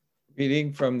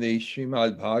Reading from the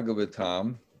Srimad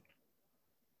Bhagavatam,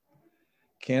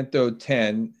 Canto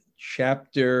 10,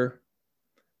 Chapter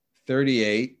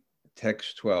 38,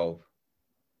 Text 12.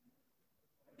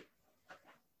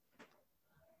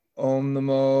 Om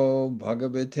Namo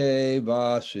Bhagavate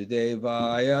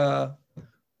Vasudevaya.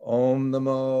 Om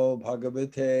Namo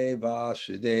Bhagavate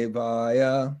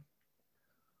Vasudevaya.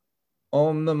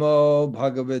 Om Namo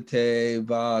Bhagavate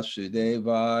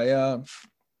Vasudevaya.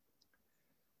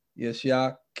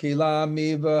 Yasya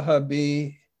kilamiva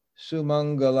habi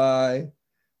sumangalai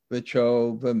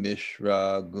vachova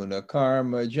mishra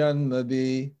gunakarma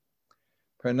janmabi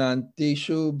prananti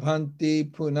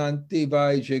shubhanti punanti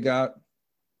vaijagat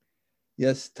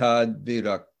yastad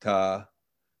virakta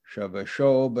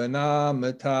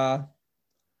shavashobhanamata.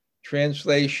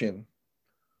 Translation: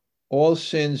 all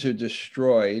sins are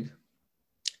destroyed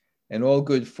and all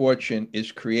good fortune is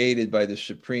created by the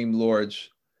Supreme Lord's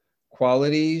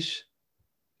qualities,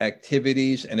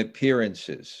 activities, and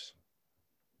appearances.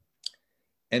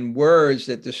 And words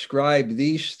that describe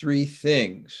these three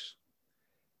things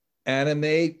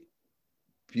animate,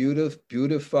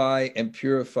 beautify, and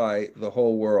purify the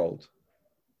whole world.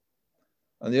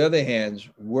 On the other hand,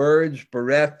 words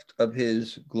bereft of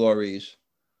his glories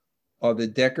are the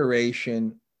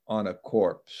decoration on a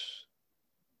corpse.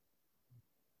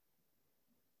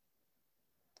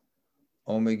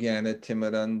 Om Jnana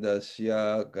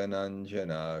Timirandasya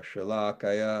Gananjana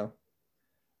Shalakaya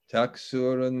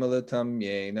Taksurunmalatam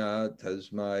Yena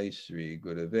Tasmai Sri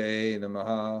Gurave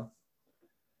Namaha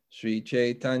Sri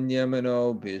Chaitanya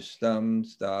Mano Bhistam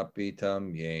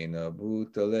Stapitam Yena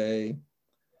Bhutale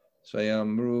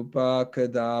Swayam Rupa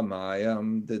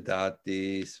Kadamayam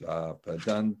Dadati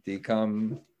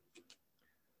Svapadantikam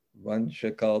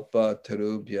Vanshakalpa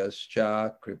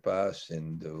Tarubhyascha Kripa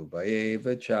Sindhu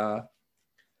Bhayevacha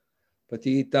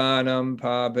Patitanam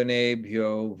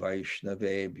Pavanebhyo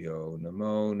Vaishnavebhyo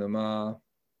Namo Namah.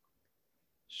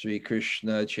 Sri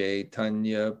Krishna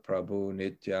Chaitanya Prabhu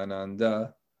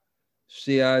Nityananda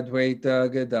Sri Advaita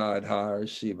Gadadhar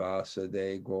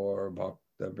Sivasade Gaur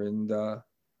Bhakta Vrinda.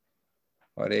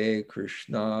 Hare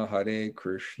Krishna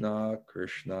Krishna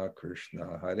Krishna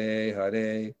Hare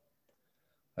Hare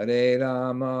Hare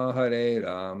Rama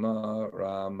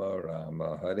Rama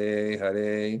Rama Hare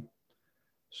Hare.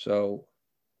 So,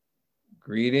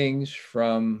 greetings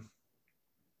from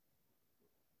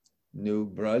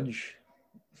Newburgh.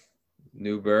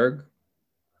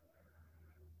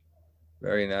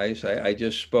 Very nice. I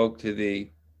just spoke to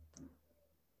the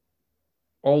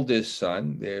oldest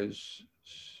son. There's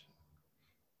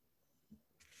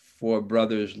 4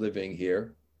 brothers living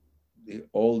here. The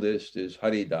oldest is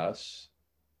Haridas.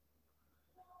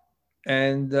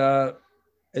 And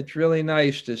it's really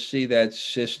nice to see that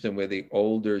system where the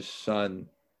older son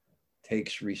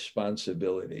takes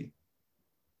responsibility.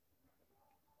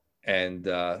 And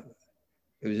it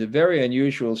was a very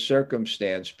unusual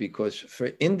circumstance because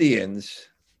for Indians,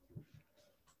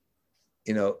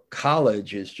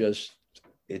 college is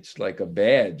it's like a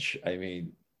badge. I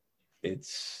mean, it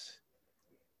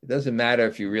doesn't matter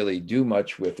if you really do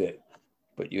much with it,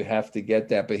 but you have to get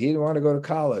that. But he didn't want to go to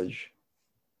college.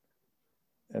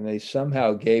 And they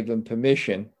somehow gave him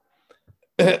permission,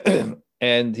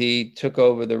 and he took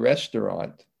over the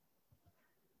restaurant.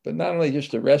 But not only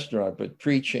just a restaurant, but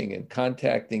preaching and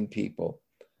contacting people.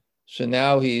 So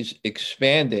now he's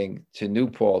expanding to New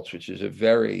Paltz, which is a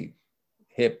very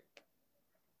hip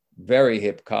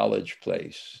college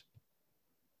place.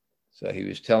 So he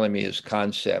was telling me his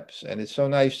concepts, and it's so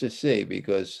nice to see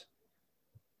because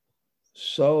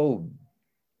so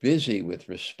busy with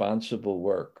responsible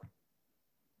work.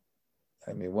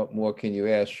 I mean, what more can you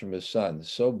ask from his son?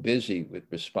 So busy with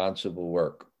responsible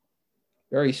work,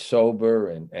 very sober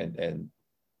and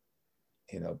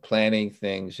planning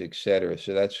things, etc.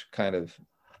 So that's kind of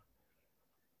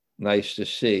nice to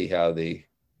see how the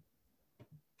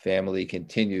family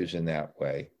continues in that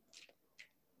way.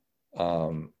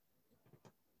 I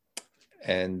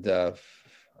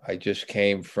just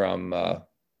came from the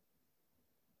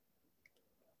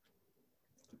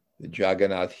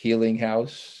Jagannath Healing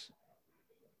House.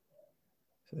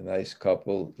 A nice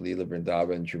couple, Leela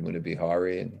Vrindavan and Jamuna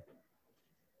Bihari. And,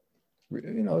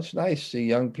 it's nice to see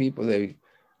young people. They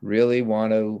really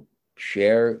want to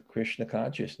share Krishna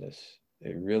consciousness.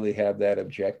 They really have that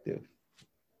objective.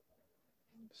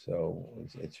 So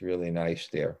it's really nice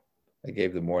there. I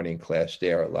gave the morning class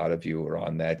there. A lot of you were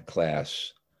on that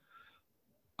class.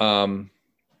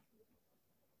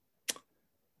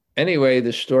 Anyway,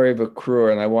 the story of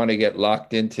Akrura, and I want to get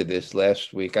locked into this.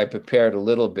 Last week, I prepared a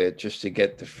little bit just to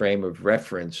get the frame of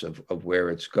reference of where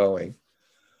it's going.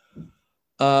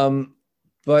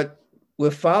 But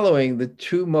we're following the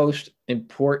two most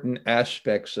important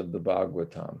aspects of the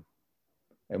Bhagavatam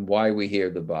and why we hear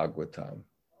the Bhagavatam.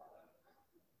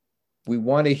 We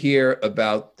want to hear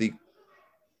about the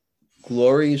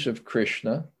glories of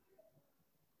Krishna,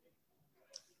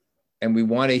 and we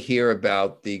want to hear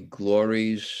about the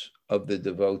glories of the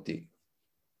devotee.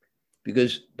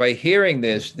 Because by hearing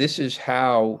this, this is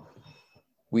how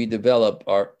we develop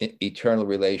our eternal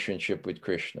relationship with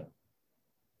Krishna.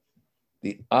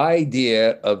 The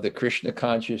idea of the Krishna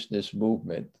consciousness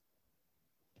movement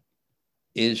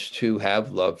is to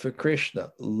have love for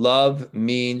Krishna. Love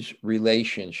means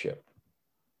relationship.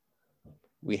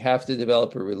 We have to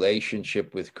develop a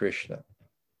relationship with Krishna.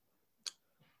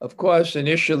 Of course,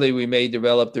 initially we may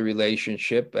develop the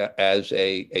relationship as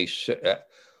the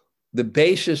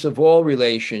basis of all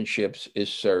relationships is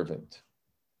servant.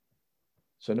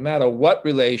 So no matter what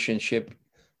relationship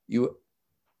you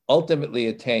ultimately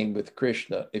attain with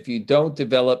Krishna, if you don't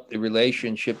develop the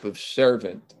relationship of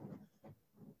servant,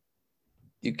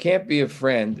 you can't be a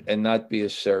friend and not be a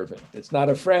servant. It's not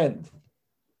a friend.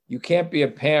 You can't be a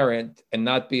parent and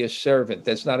not be a servant.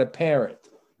 That's not a parent.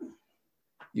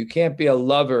 You can't be a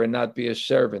lover and not be a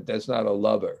servant. That's not a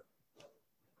lover.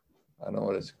 I don't know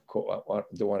what it's called. I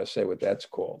don't want to say what that's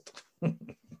called.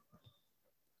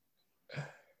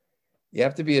 You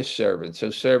have to be a servant. So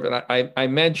servant, I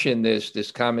mentioned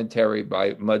this commentary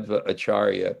by Madhva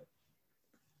Acharya,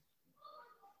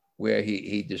 where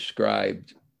he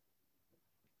described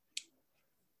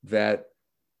that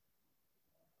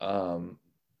the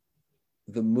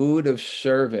mood of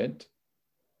servant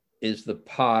is the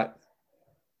pot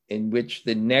in which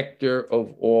the nectar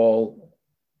of all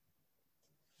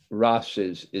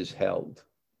rasas is held.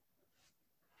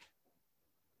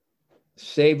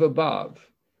 Seva Bhav.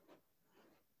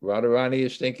 Radharani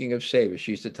is thinking of Seva.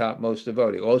 She's the topmost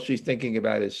devotee. All she's thinking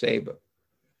about is Seva.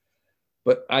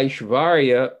 But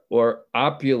Aishvarya, or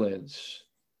opulence,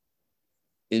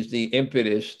 is the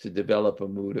impetus to develop a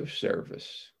mood of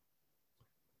service.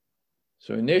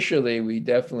 So initially, we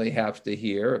definitely have to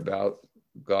hear about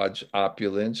God's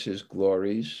opulence, his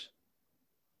glories,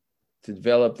 to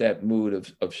develop that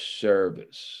mood of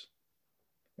service.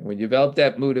 And when you develop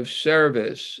that mood of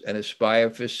service and aspire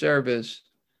for service,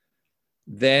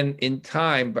 then in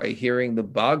time, by hearing the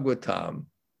Bhagavatam,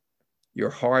 your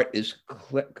heart is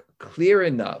clear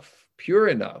enough, pure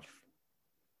enough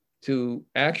to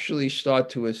actually start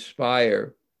to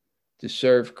aspire to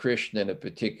serve Krishna in a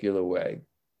particular way.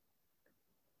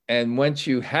 And once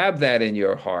you have that in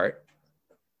your heart,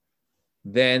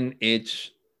 then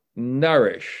it's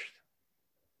nourished.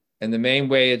 And the main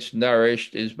way it's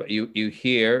nourished is you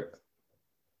hear,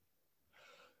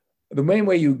 the main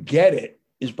way you get it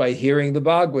is by hearing the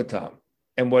Bhagavatam.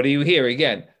 And what do you hear?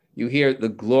 Again, you hear the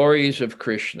glories of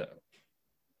Krishna.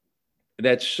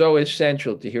 That's so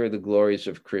essential to hear the glories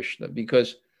of Krishna,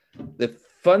 because the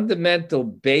fundamental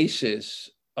basis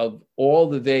of all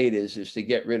the Vedas is to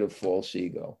get rid of false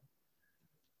ego.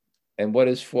 And what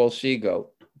is false ego?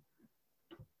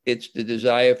 It's the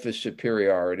desire for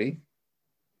superiority.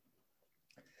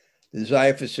 The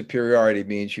desire for superiority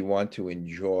means you want to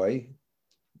enjoy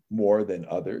more than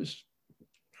others.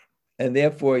 And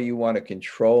therefore you want to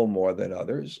control more than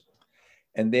others.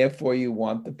 And therefore you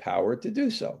want the power to do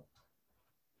so.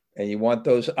 And you want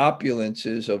those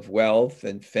opulences of wealth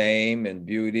and fame and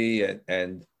beauty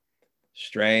and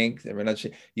strength. And we're not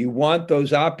saying, you want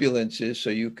those opulences so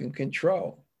you can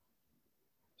control.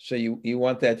 So you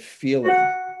want that feeling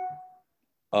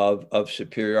of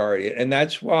superiority. And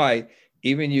that's why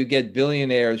even you get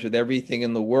billionaires with everything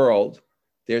in the world,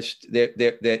 they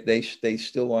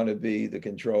still want to be the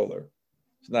controller.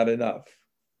 It's not enough.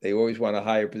 They always want to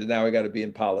hire, but now I got to be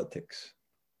in politics.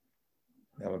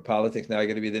 Now in politics, now I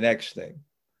got to be the next thing.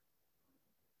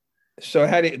 So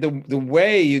the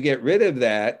way you get rid of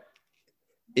that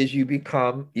is you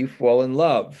fall in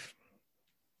love.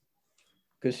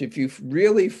 Because if you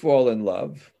really fall in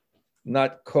love,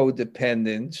 not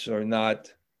codependence or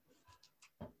not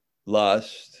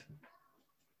lust,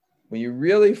 when you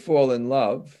really fall in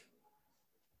love,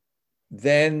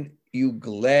 then you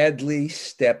gladly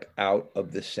step out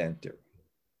of the center.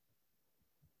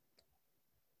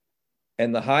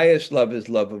 And the highest love is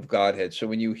love of Godhead. So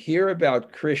when you hear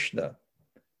about Krishna,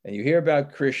 and you hear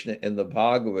about Krishna in the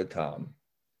Bhagavatam,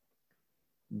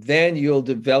 then you'll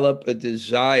develop a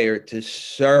desire to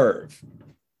serve.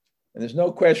 And there's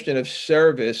no question of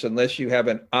service unless you have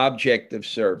an object of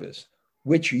service,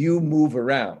 which you move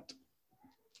around.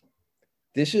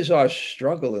 This is our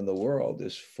struggle in the world,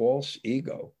 this false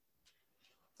ego.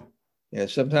 You know,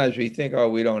 sometimes we think, oh,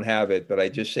 we don't have it, but I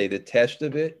just say the test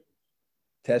of it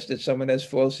Tested someone has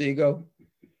false ego?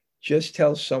 Just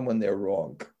tell someone they're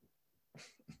wrong.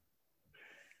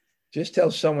 Just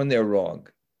tell someone they're wrong.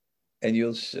 And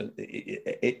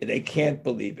they can't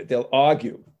believe it. They'll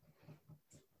argue.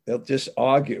 They'll just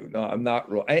argue. No, I'm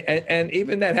not wrong. And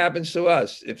even that happens to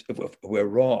us. If we're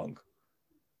wrong,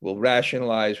 we'll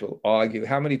rationalize, we'll argue.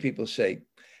 How many people say,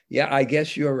 yeah, I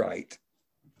guess you're right.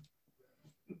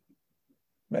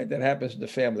 Right? That happens in the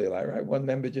family life, right? One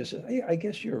member just says, yeah, I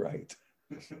guess you're right.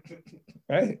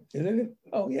 Right? Isn't it?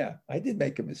 Oh, yeah, I did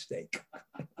make a mistake.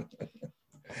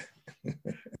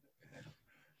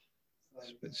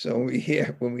 So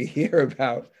when we hear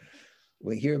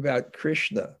about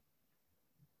Krishna,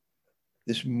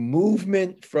 this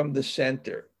movement from the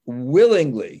center,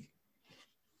 willingly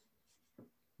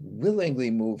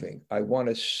moving. I want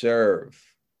to serve.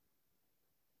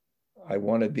 I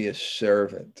want to be a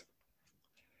servant.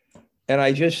 And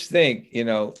I just think,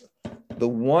 the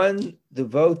one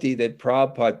devotee that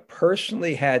Prabhupada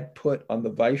personally had put on the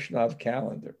Vaishnav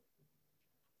calendar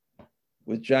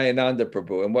was Jayananda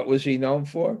Prabhu. And what was he known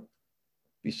for?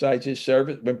 Besides his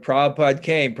service, when Prabhupada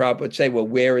came, Prabhupada would say, well,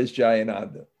 where is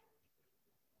Jayananda?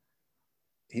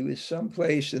 He was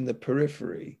someplace in the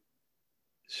periphery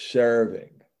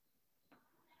serving.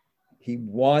 He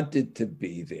wanted to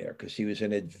be there because he was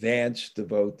an advanced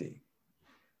devotee.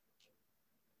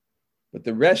 But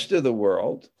the rest of the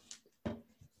world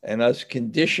and us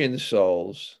conditioned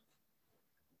souls,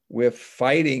 we're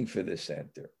fighting for the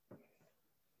center.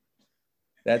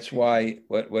 That's why,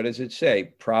 what does it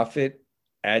say? Profit,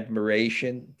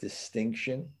 admiration,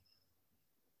 distinction.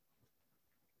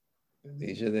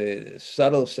 These are the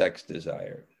subtle sex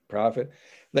desire. Profit.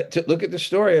 Look at the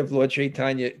story of Lord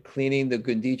Chaitanya cleaning the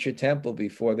Gundicha temple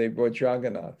before they brought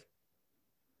Jagannath.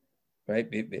 Right?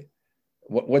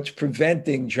 What's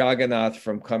preventing Jagannath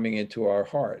from coming into our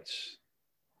hearts?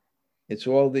 It's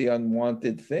all the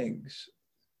unwanted things,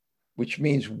 which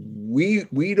means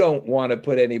we don't want to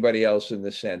put anybody else in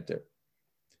the center.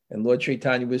 And Lord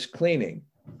Chaitanya was cleaning.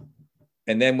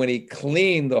 And then when he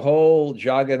cleaned the whole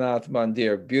Jagannath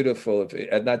Mandir, beautiful,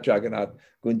 not Jagannath,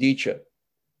 Gundicha,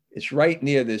 it's right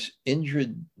near this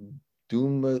Indraduma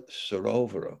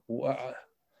Sarovara. Wow.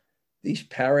 These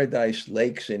paradise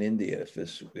lakes in India,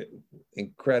 this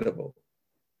incredible.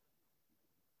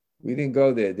 We didn't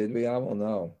go there, did we, Amal?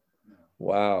 No.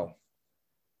 Wow.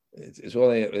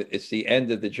 It's the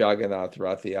end of the Jagannath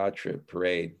Rath Yatra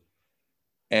parade.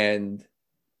 And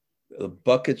the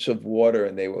buckets of water,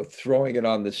 and they were throwing it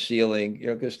on the ceiling,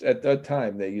 because at that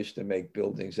time they used to make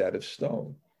buildings out of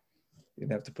stone. You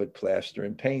didn't have to put plaster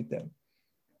and paint them.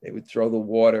 They would throw the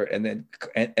water, and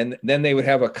then they would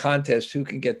have a contest who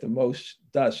can get the most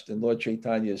dust. And Lord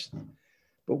Chaitanya's,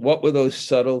 but what were those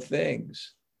subtle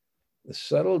things? The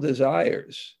subtle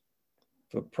desires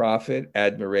for profit,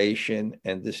 admiration,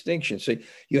 and distinction. So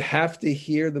you have to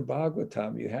hear the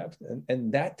Bhagavatam. You have to,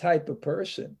 and that type of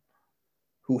person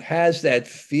who has that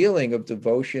feeling of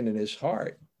devotion in his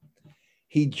heart,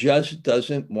 he just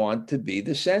doesn't want to be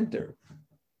the center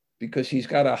because he's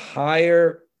got a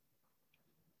higher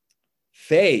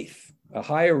faith, a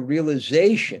higher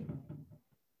realization,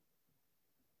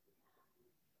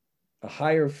 a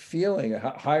higher feeling,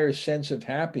 a higher sense of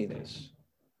happiness.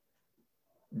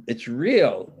 It's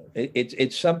real.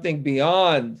 It's something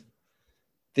beyond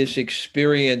this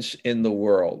experience in the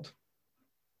world.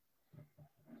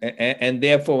 And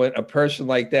therefore, when a person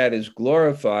like that is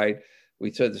glorified,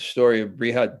 we said the story of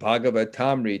Brihad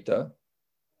Bhagavatamrita,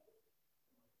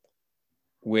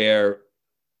 where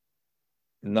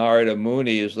Narada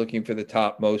Muni is looking for the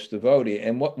topmost devotee.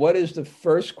 And what is the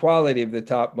first quality of the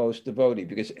topmost devotee?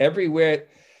 Because everywhere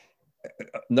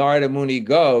Narada Muni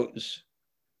goes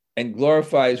and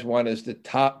glorifies one as the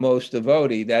topmost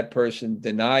devotee, that person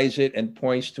denies it and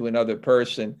points to another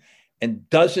person and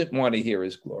doesn't want to hear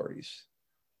his glories.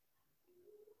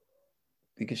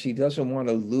 Because he doesn't want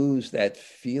to lose that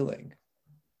feeling.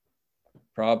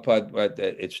 Prabhupada,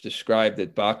 it's described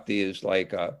that bhakti is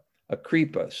like a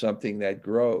kripa, something that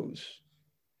grows,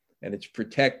 and it's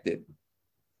protected.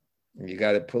 And you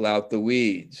got to pull out the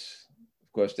weeds.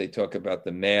 Of course, they talk about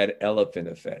the mad elephant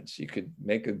offense. You could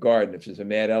make a garden. If there's a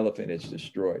mad elephant, it's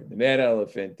destroyed. The mad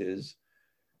elephant is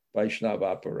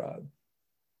Vaishnava Aparad.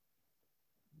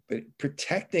 But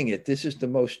protecting it, this is the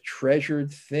most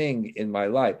treasured thing in my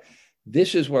life.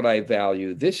 This is what I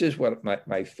value. This is what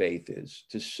my faith is,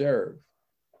 to serve.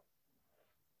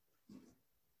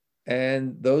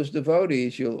 And those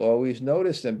devotees, you'll always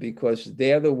notice them because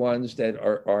they're the ones that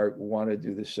are want to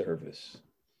do the service.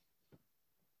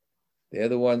 They're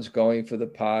the ones going for the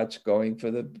pots, going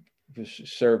for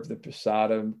serve the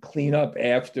prasadam, clean up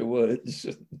afterwards.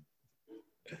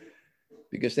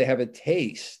 because they have a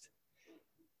taste.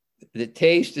 The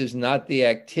taste is not the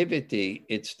activity,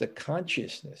 it's the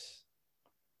consciousness.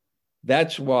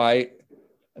 That's why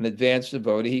an advanced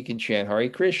devotee, he can chant Hare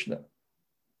Krishna,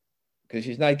 because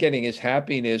he's not getting his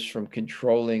happiness from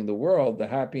controlling the world. The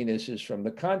happiness is from the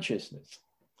consciousness.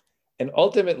 And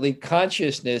ultimately,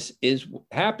 consciousness is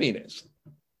happiness.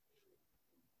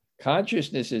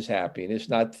 Consciousness is happiness,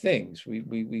 not things.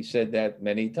 We said that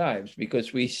many times,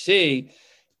 because we see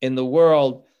in the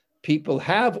world, people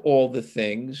have all the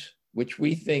things which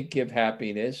we think give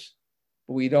happiness,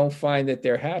 but we don't find that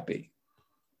they're happy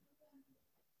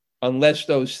unless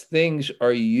those things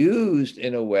are used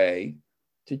in a way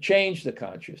to change the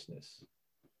consciousness.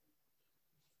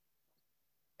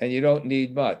 And you don't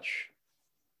need much.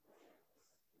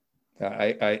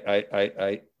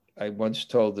 I once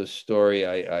told this story.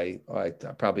 I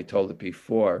probably told it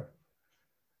before.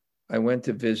 I went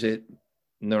to visit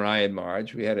Narayan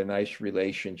Maharaj. We had a nice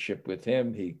relationship with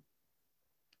him.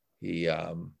 He's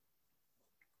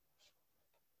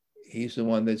the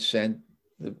one that sent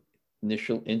the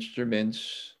initial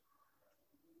instruments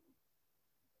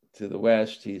to the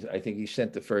West. I think he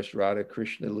sent the first Radha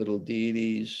Krishna little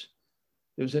deities.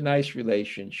 There was a nice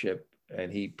relationship,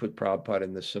 and he put Prabhupada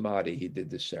in the Samadhi. He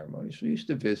did the ceremony. So we used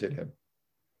to visit him.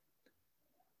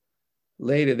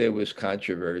 Later, there was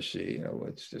controversy.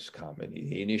 It's just common.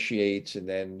 He initiates, and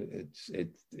then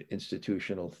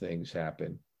institutional things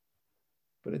happen.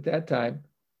 But at that time,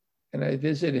 and I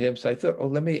visited him, so I thought,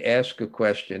 let me ask a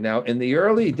question. Now, in the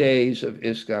early days of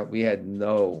ISKCON, we had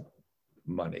no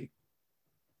money.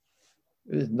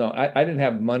 I didn't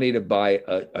have money to buy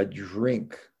a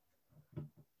drink,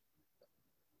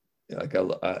 like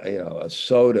a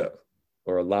soda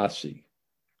or a lassi.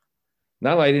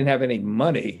 Not only I didn't have any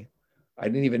money, I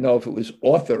didn't even know if it was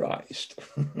authorized.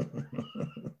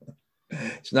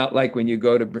 It's not like when you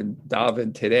go to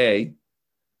Vrindavan today,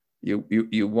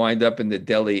 you wind up in the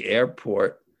Delhi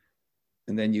airport,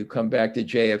 and then you come back to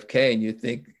JFK and you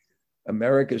think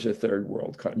America's a third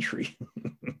world country.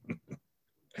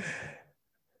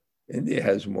 India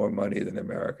has more money than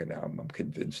America now. I'm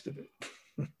convinced of it.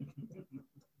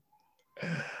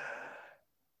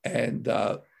 And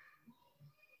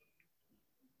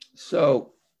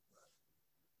so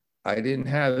I didn't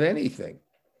have anything,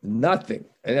 nothing.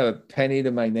 I didn't have a penny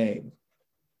to my name.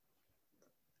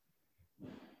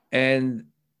 And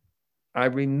I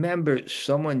remember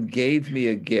someone gave me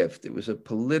a gift. It was a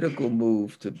political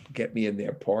move to get me in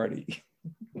their party.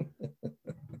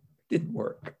 Didn't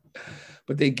work.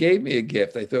 But they gave me a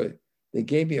gift. I thought they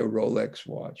gave me a Rolex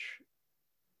watch.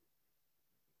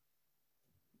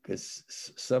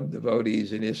 Because some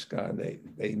devotees in ISKCON,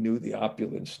 they knew the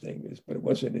opulence thing is, but it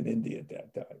wasn't in India at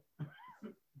that time.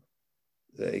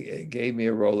 They gave me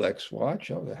a Rolex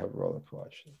watch. Oh, they have a Rolex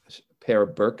watch. A pair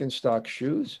of Birkenstock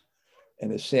shoes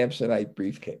and a Samsonite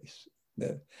briefcase.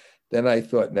 Then I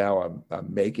thought, now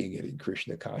I'm making it in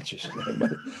Krishna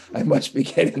consciousness. I must be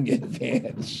getting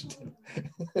advanced.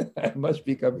 I must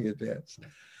be becoming advanced.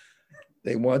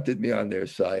 They wanted me on their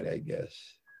side, I guess.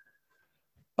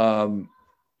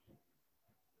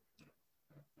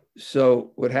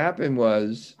 So what happened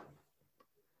was,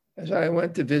 as I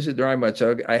went to visit Dharma,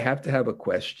 so I have to have a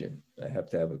question.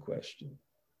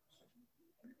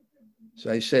 So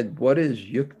I said, what is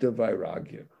Yukta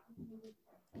Vairagya?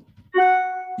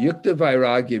 Yukta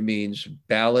Vairagya means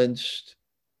balanced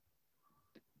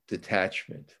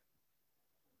detachment.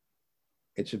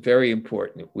 It's very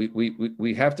important.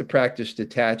 We have to practice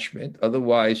detachment.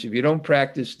 Otherwise, if you don't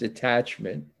practice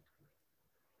detachment,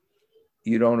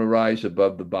 you don't arise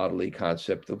above the bodily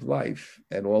concept of life,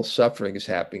 and all suffering is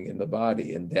happening in the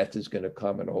body, and death is going to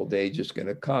come, and old age is going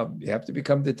to come. You have to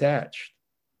become detached.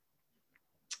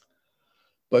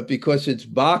 But because it's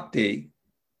bhakti,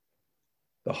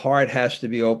 the heart has to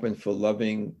be open for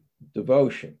loving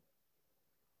devotion.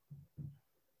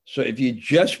 So if you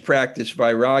just practice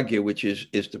vairagya, which is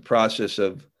the process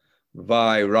of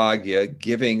vairagya,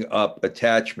 giving up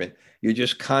attachment, you're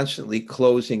just constantly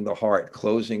closing the heart.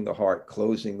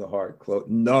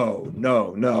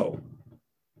 No.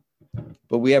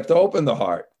 But we have to open the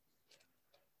heart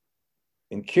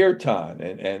in kirtan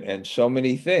and so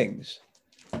many things.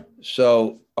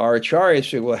 So our acharyas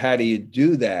say, well, how do you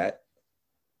do that?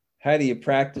 How do you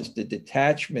practice the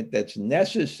detachment that's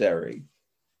necessary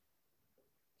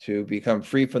to become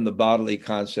free from the bodily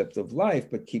concept of life,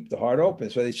 but keep the heart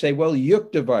open? So they say, well,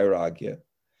 yukta vairagya.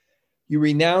 You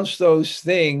renounce those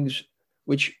things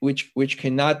which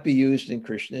cannot be used in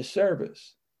Krishna's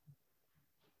service.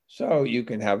 So you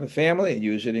can have a family and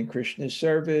use it in Krishna's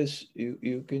service.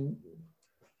 You can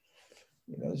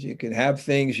So you can have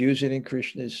things, use it in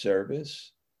Krishna's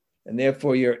service, and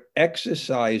therefore you're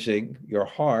exercising your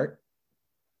heart,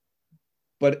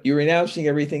 but you're renouncing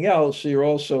everything else, so you're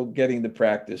also getting the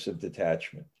practice of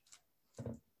detachment.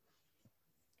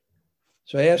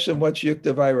 So I asked him, what's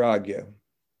Yukta Vairagya?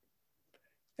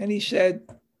 And he said,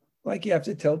 like you have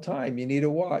to tell time, you need a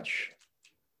watch,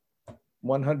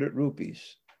 100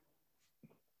 rupees.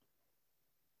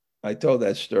 I told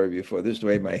that story before. This is the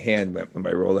way my hand went with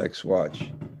my Rolex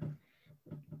watch.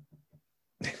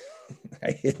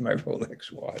 I hid my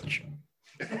Rolex watch.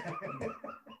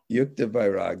 Yukta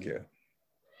Vairagya,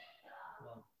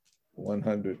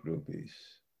 100 rupees.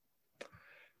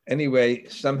 Anyway,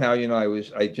 somehow,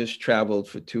 I just traveled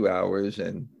for 2 hours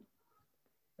and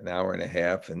an hour and a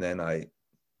half, and then I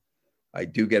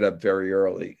do get up very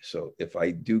early. So if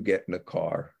I do get in a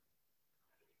car,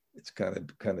 it's kind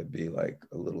of be like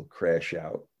a little crash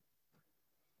out.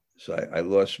 So I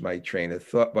lost my train of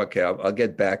thought. Okay, I'll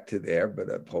get back to there,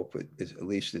 but I hope it is, at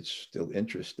least it's still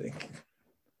interesting.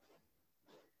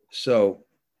 So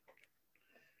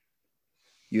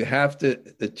you have to,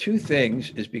 the two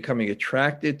things is becoming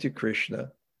attracted to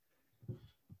Krishna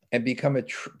and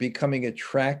becoming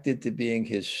attracted to being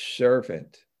his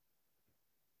servant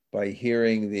by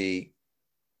hearing the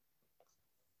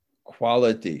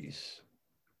qualities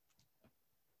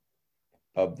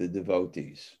of the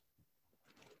devotees,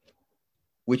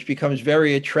 which becomes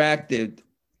very attractive.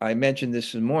 I mentioned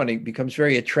this morning, becomes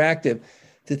very attractive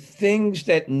to things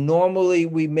that normally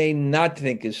we may not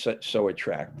think is so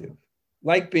attractive,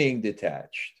 like being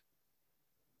detached.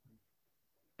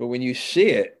 But when you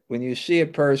see a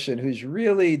person who's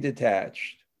really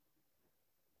detached,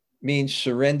 means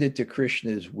surrendered to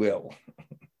Krishna's will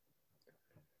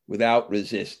without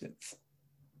resistance.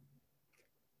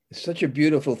 It's such a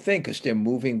beautiful thing because they're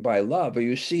moving by love. Or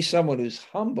you see someone who's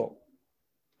humble.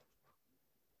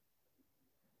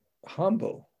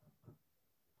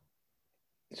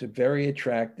 It's a very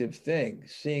attractive thing.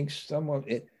 Seeing someone,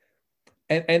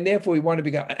 and therefore we want to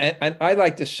become, and I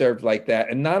like to serve like that.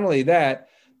 And not only that,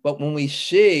 but when we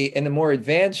see in a more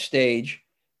advanced stage,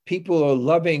 people are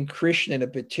loving Krishna in a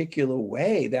particular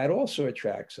way, that also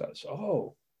attracts us.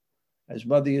 Oh, as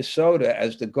Mother Yasoda,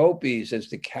 as the gopis, as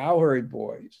the cowherd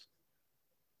boys.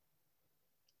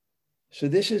 So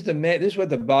this is what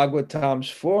the Bhagavatam's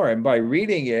for. And by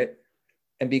reading it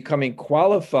and becoming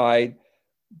qualified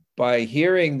by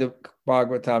hearing the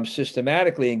Bhagavatam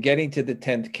systematically and getting to the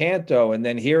 10th canto and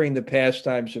then hearing the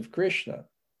pastimes of Krishna,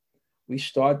 we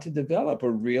start to develop a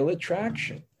real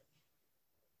attraction.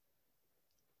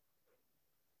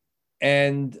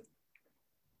 And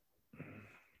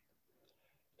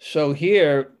so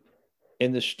here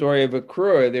in the story of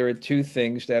Akrura, there are two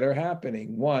things that are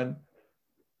happening. One,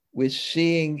 we're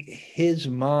seeing his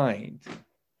mind.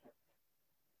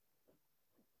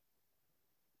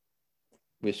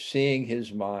 We're seeing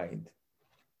his mind,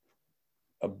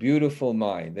 a beautiful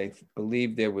mind. They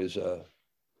believe there was a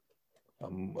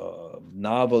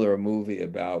novel or a movie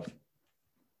about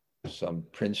some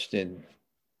Princeton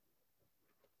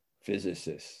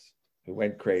physicist who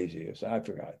went crazy. I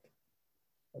forgot.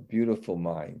 A beautiful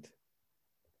mind.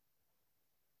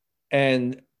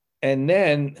 And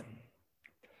then,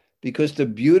 because the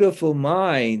beautiful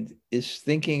mind is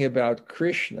thinking about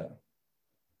Krishna,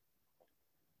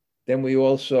 then we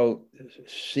also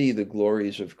see the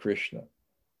glories of Krishna.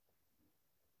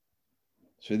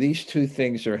 So these two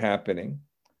things are happening.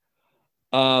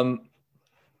 And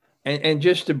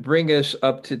just to bring us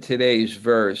up to today's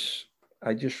verse,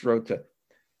 I just wrote it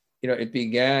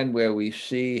began where we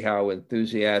see how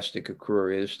enthusiastic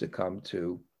Akrura is to come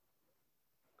to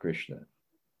Krishna.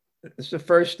 It's the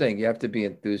first thing. You have to be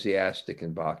enthusiastic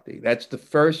in bhakti. That's the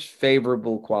first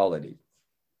favorable quality.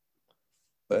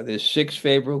 There's 6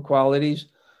 favorable qualities.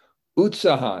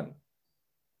 Utsahan,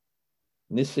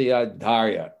 Nisaya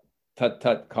Dharya,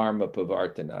 Tat Karma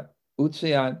Pavartanat.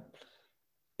 Utsahan,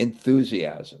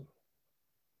 enthusiasm.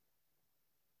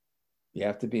 You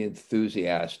have to be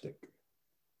enthusiastic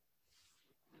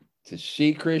to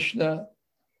see Krishna,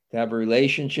 to have a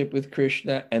relationship with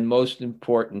Krishna, and most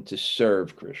important, to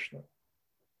serve Krishna.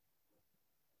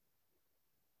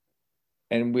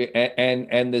 And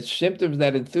the symptoms of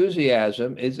that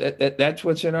enthusiasm is that's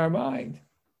what's in our mind.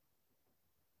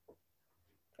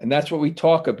 And that's what we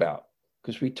talk about,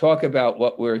 because we talk about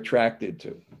what we're attracted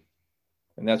to.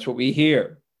 And that's what we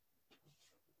hear.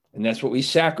 And that's what we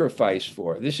sacrifice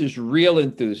for. This is real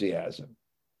enthusiasm.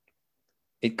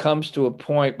 It comes to a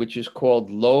point which is called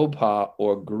lobha,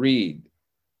 or greed.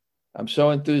 I'm so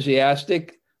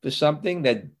enthusiastic for something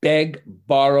that beg,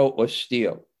 borrow, or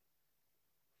steal.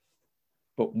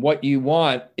 But what you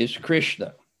want is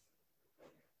Krishna.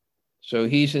 So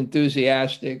he's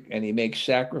enthusiastic and he makes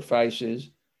sacrifices,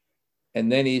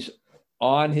 and then he's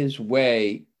on his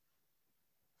way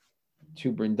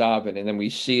to Vrindavan, and then we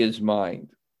see his mind.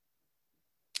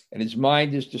 And his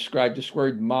mind is described, this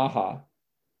word Maha.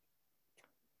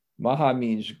 Maha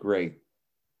means great.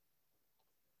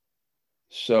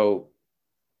 So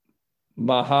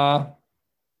Mahamati.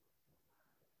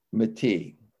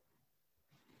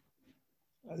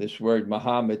 This word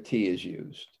Mahamati is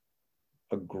used.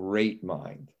 A great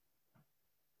mind.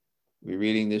 We're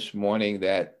reading this morning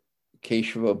that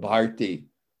Keshava Bharti,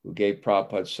 who gave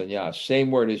Prabhupada sannyas,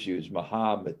 same word is used,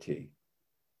 Mahamati.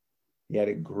 He had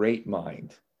a great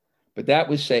mind. But that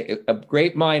would say a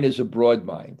great mind is a broad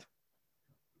mind.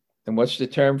 And what's the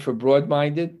term for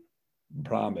broad-minded?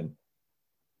 Brahman.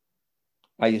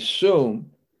 I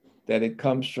assume that it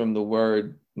comes from the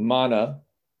word mana,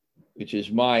 which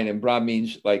is mind, and Brahman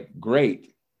means like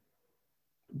great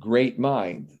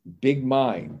mind, big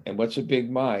mind. And what's a big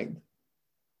mind?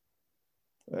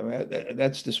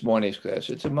 That's this morning's class.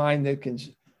 It's a mind that can,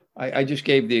 I just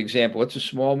gave the example. What's a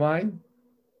small mind?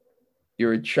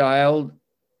 You're a child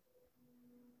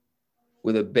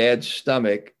with a bad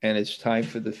stomach and it's time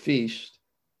for the feast,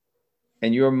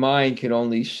 and your mind can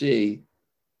only see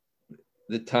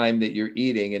the time that you're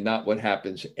eating and not what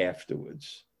happens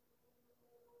afterwards.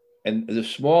 And the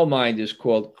small mind is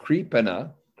called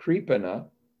kripana. Kripana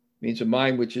means a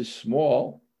mind which is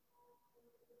small,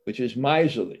 which is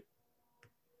miserly.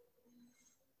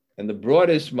 And the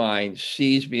broadest mind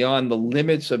sees beyond the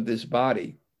limits of this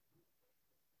body.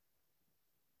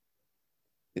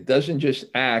 It doesn't just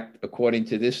act according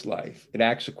to this life, it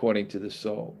acts according to the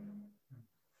soul.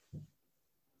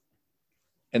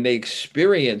 And they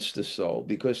experience the soul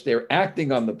because they're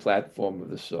acting on the platform of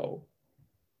the soul.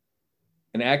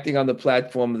 And acting on the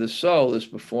platform of the soul is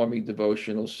performing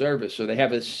devotional service. So they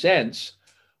have a sense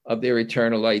of their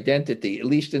eternal identity, at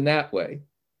least in that way.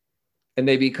 And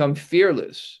they become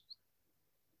fearless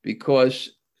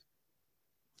because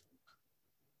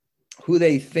who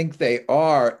they think they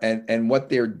are and what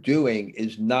they're doing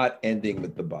is not ending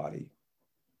with the body.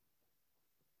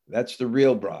 That's the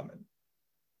real Brahman.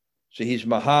 So he's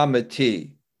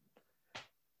Mahamati.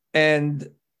 And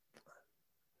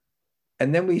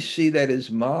then we see that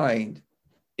his mind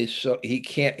is so, he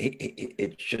can't,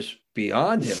 it's just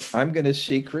beyond him. I'm going to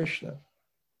see Krishna.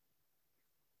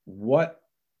 What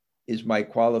is my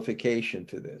qualification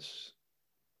for this?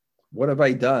 What have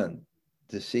I done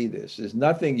to see this? There's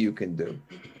nothing you can do.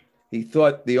 He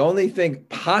thought the only thing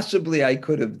possibly I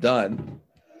could have done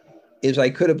is I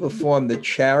could have performed the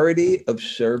charity of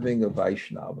serving a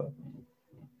Vaishnava.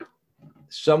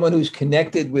 Someone who's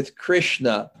connected with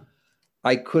Krishna,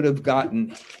 I could have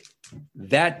gotten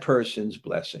that person's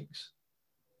blessings.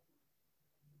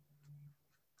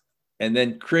 And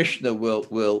then Krishna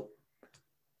will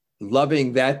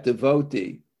loving that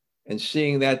devotee and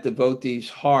seeing that devotee's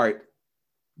heart,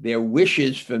 their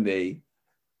wishes for me,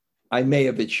 I may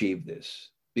have achieved this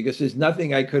because there's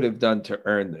nothing I could have done to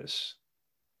earn this.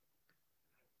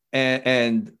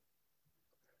 And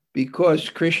because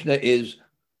Krishna is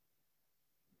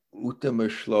Uttama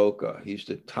Shloka, he's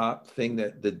the top thing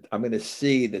that I'm going to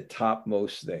see the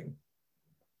topmost thing.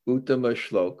 Uttama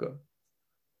Shloka,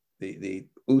 the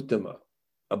Uttama,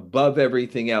 above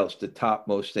everything else, the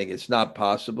topmost thing. It's not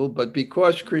possible, but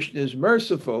because Krishna is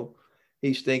merciful,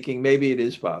 he's thinking maybe it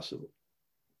is possible.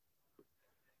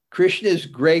 Krishna's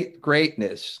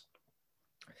greatness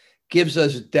gives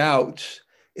us doubts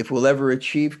if we'll ever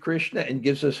achieve Krishna and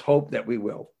gives us hope that we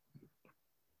will.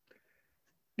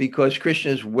 Because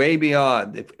Krishna is way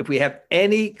beyond. If we have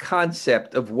any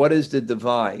concept of what is the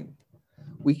divine,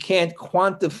 we can't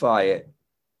quantify it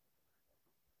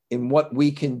in what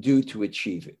we can do to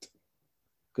achieve it.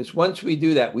 Because once we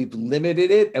do that, we've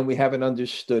limited it and we haven't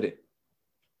understood it.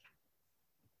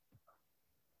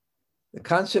 The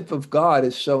concept of God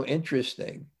is so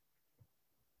interesting.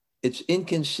 It's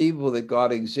inconceivable that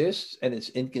God exists, and it's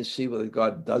inconceivable that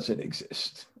God doesn't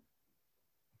exist.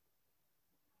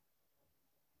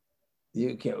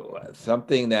 You can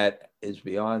something that is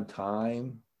beyond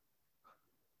time.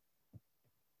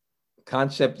 The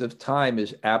concept of time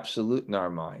is absolute in our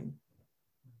mind.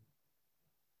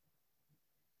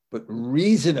 But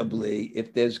reasonably,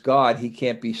 if there's God, he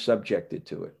can't be subjected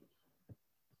to it,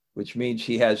 which means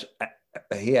he has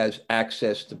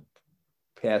access to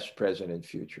past, present, and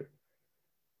future.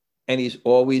 And he's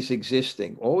always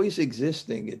existing. Always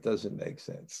existing, it doesn't make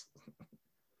sense.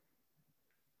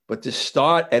 But to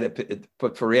start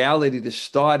but for reality to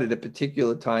start at a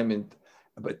particular time in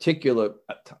a particular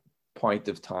point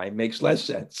of time makes less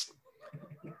sense.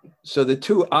 So the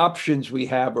two options we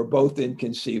have are both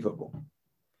inconceivable.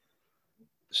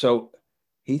 So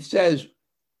he says,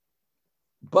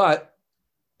 but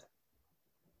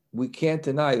we can't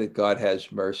deny that God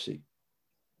has mercy.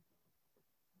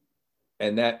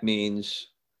 And that means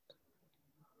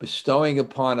bestowing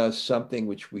upon us something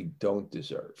which we don't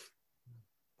deserve.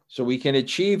 So we can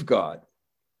achieve God.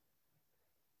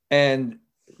 And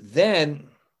then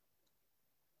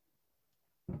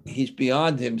he's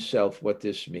beyond himself what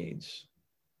this means.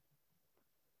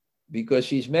 Because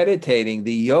he's meditating,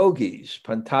 the yogis,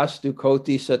 pantastu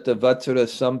koti satavatsura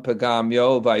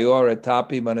sampagamyo vayora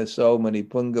tapi manaso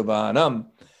manipungavanam,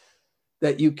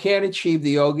 that you can't achieve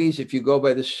the yogis if you go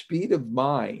by the speed of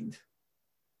mind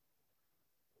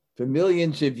for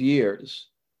millions of years.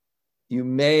 You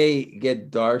may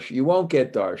get darshan, you won't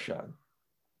get darshan.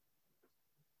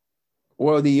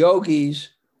 Or the yogis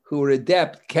who are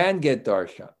adept can get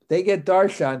darshan. They get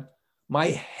darshan, my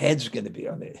head's going to be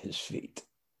on his feet.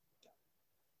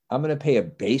 I'm going to pay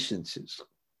obeisances.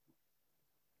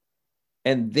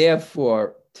 And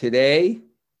therefore, today,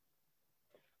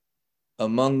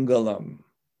 amangalam,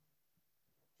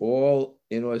 all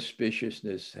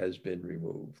inauspiciousness has been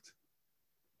removed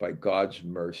by God's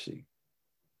mercy.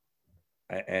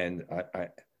 And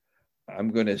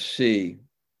I'm going to see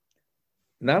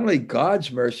not only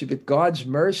God's mercy, but God's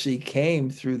mercy came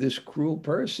through this cruel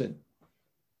person.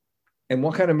 And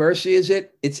what kind of mercy is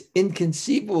it? It's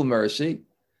inconceivable mercy,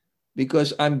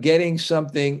 because I'm getting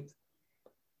something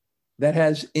that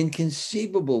has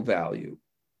inconceivable value.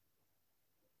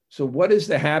 So what is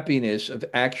the happiness of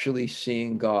actually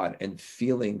seeing God and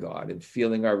feeling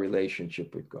our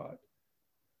relationship with God?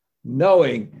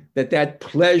 Knowing that that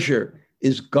pleasure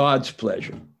is God's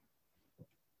pleasure,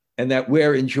 and that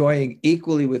we're enjoying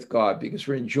equally with God because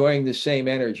we're enjoying the same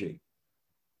energy.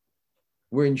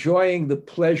 We're enjoying the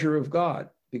pleasure of God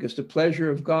because the pleasure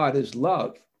of God is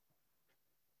love.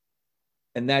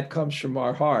 And that comes from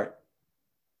our heart.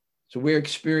 So we're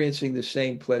experiencing the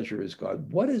same pleasure as God.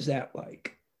 What is that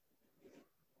like?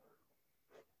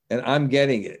 And I'm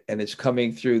getting it, and it's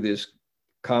coming through this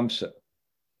Kamsa.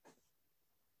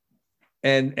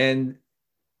 And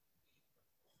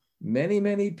many,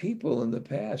 many people in the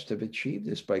past have achieved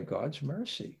this by God's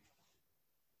mercy.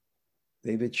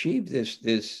 They've achieved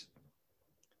this,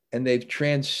 and they've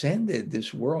transcended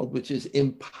this world, which is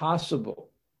impossible.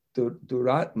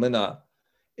 Duratmana.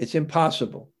 It's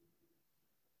impossible.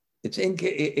 It's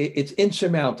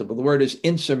insurmountable. The word is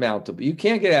insurmountable. You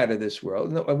can't get out of this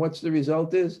world. And what's the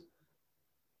result is?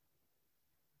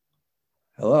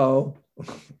 Hello?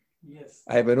 Yes.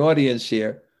 I have an audience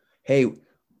here. Hey,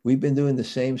 we've been doing the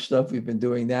same stuff we've been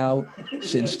doing now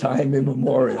since time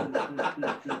immemorial.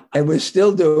 And we're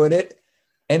still doing it,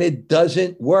 and it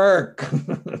doesn't work.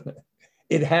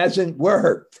 It hasn't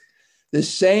worked. The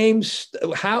same,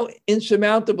 how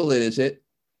insurmountable is it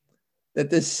that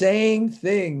the same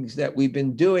things that we've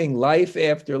been doing life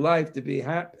after life to be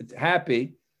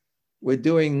happy, we're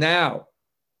doing now.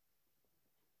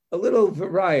 A little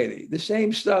variety, the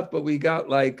same stuff, but we got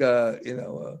like Instagram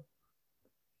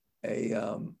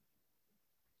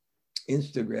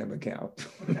account.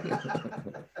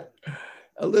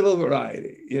 A little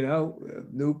variety,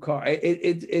 new car.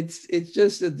 It's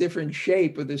just a different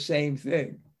shape of the same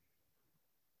thing.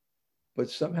 But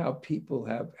somehow people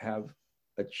have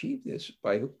achieved this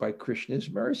by Krishna's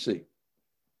mercy.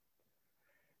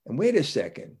 And wait a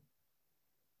second.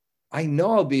 I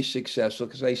know I'll be successful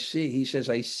because he says,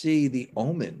 I see the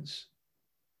omens.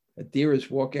 A deer is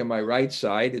walking on my right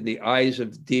side. In the eyes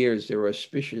of deers, there are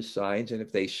auspicious signs. And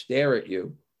if they stare at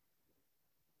you,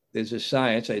 there's a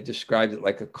science. I described it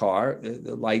like a car.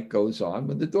 The light goes on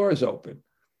when the door is open.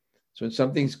 So when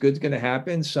something's good's going to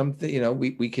happen, something,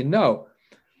 we can know.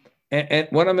 And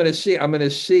what I'm going to see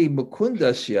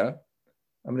Mukundasya.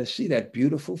 I'm going to see that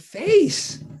beautiful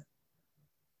face.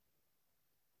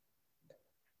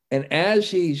 And as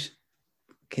he's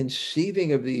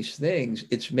conceiving of these things,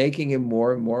 it's making him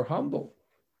more and more humble.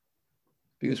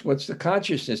 Because what's the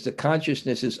consciousness? The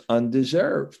consciousness is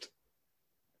undeserved.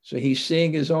 So he's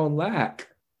seeing his own lack.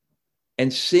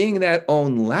 And seeing that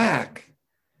own lack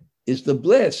is the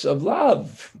bliss of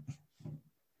love.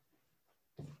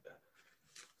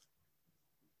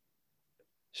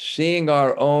 Seeing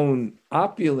our own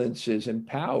opulences and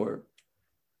power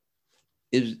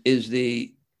is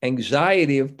the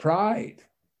anxiety of pride.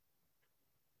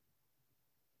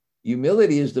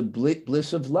 Humility is the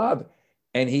bliss of love.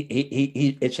 And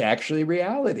it's actually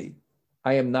reality.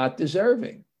 I am not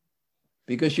deserving.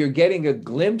 Because you're getting a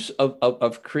glimpse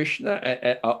of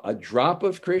Krishna, a drop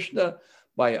of Krishna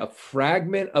by a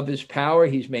fragment of his power.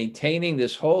 He's maintaining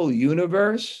this whole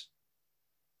universe.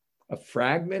 a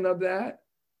fragment of that.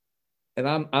 And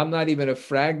I'm not even a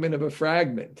fragment of a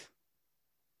fragment.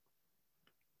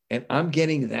 And I'm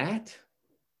getting that.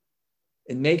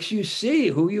 It makes you see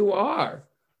who you are.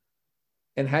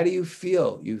 And how do you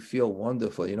feel? You feel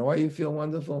wonderful. You know why you feel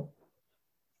wonderful?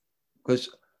 Because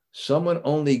someone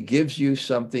only gives you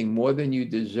something more than you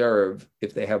deserve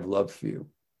if they have love for you.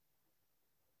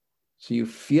 So you're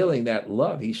feeling that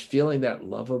love. He's feeling that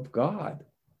love of God.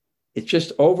 It's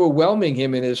just overwhelming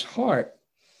him in his heart.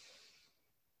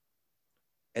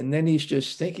 And then he's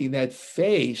just thinking that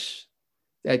face,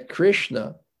 that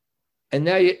Krishna. And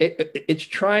now it's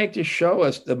trying to show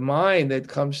us the mind that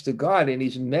comes to God, and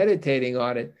he's meditating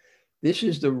on it. This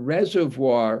is the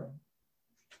reservoir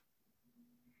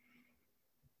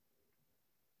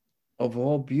of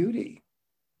all beauty,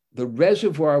 the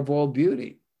reservoir of all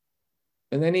beauty.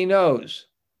 And then he knows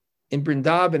in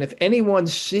Vrindavan, if anyone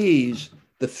sees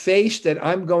the face that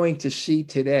I'm going to see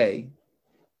today,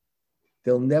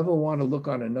 they'll never want to look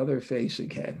on another face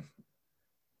again.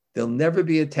 They'll never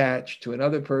be attached to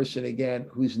another person again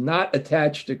who's not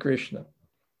attached to Krishna.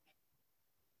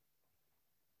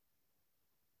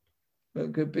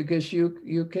 Because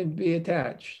you can be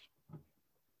attached,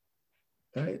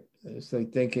 right? It's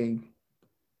like thinking,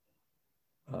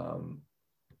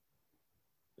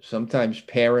 sometimes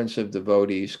parents of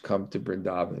devotees come to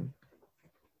Vrindavan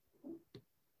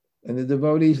and the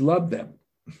devotees love them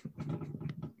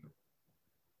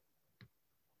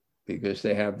because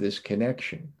they have this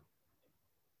connection.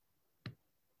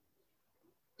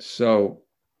 So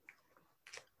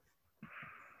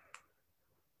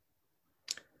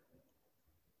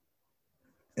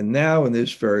and now in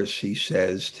this verse, he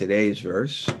says, today's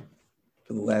verse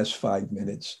for the last 5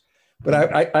 minutes. But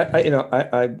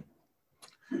I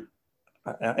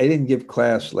didn't give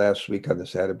class last week on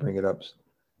this. I had to bring it up.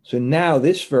 So now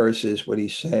this verse is what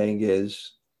he's saying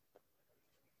is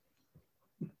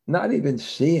not even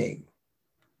seeing.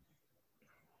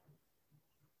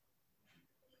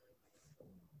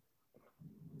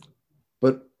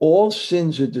 But all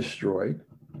sins are destroyed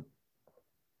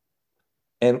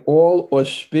and all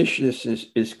auspiciousness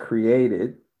is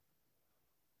created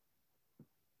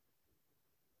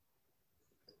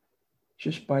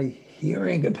just by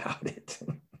hearing about it.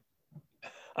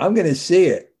 I'm going to see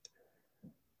it.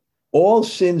 All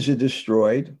sins are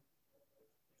destroyed.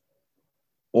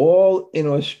 All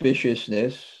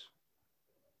inauspiciousness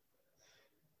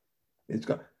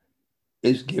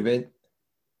is given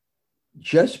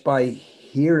just by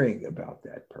hearing about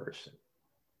that person.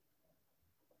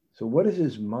 So what is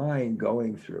his mind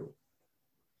going through?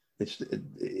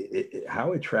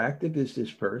 How attractive is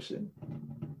this person?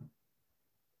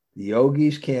 The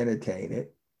yogis can't attain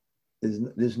it.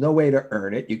 There's no way to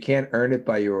earn it. You can't earn it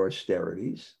by your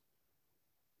austerities.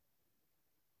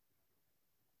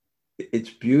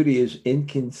 Its beauty is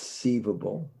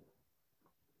inconceivable.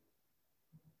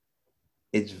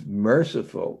 It's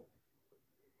merciful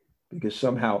because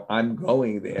somehow I'm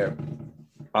going there.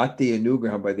 Ati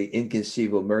Anugraham, by the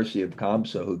inconceivable mercy of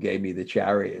Kamsa, who gave me the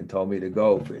chariot and told me to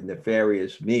go for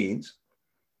nefarious means.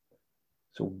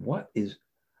 So what is,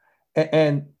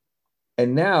 and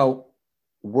now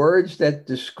words that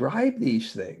describe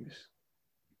these things.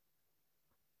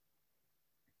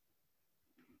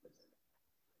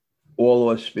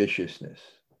 All auspiciousness,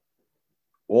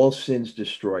 all sins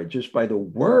destroyed, just by the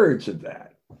words of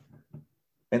that.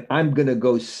 And I'm going to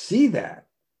go see that.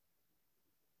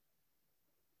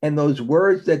 And those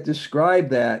words that describe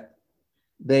that,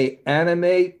 they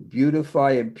animate,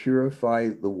 beautify, and purify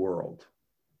the world,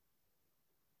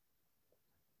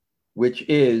 which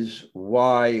is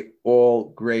why all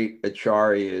great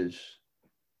acharyas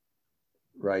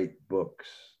write books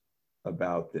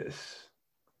about this.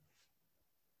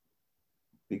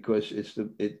 Because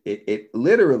it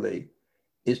literally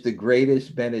is the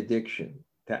greatest benediction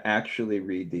to actually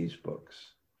read these books.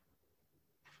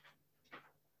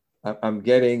 I'm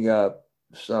getting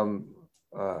some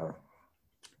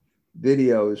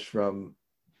videos from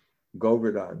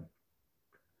Govardhan.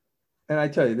 And I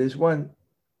tell you, there's one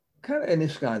kind of an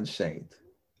ISKCON saint.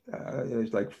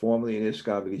 He's like formerly in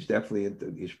ISKCON, but he's definitely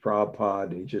he's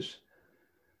Prabhupada. He just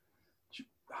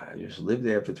lived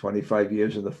there for 25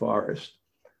 years in the forest.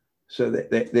 So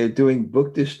they're doing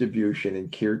book distribution in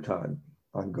Kirtan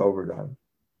on Govardhan.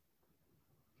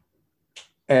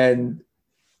 And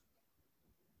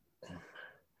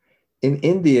in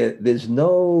India, there's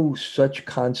no such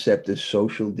concept as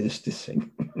social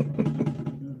distancing.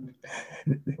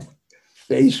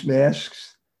 Face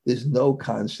masks, there's no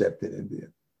concept in India.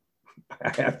 I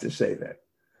have to say that.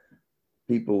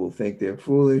 People will think they're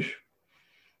foolish,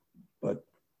 but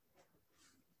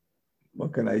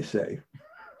What can I say?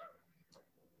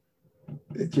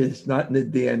 It's just not in the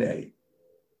DNA.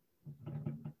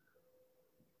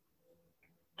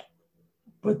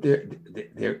 But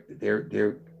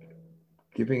they're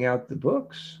giving out the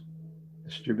books,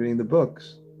 distributing the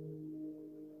books.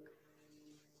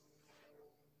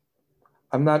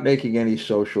 I'm not making any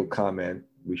social comment.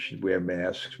 We should wear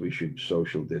masks. We should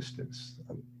social distance.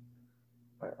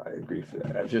 I agree for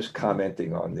that. I'm just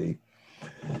commenting on the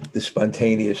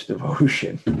spontaneous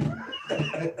devotion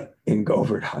in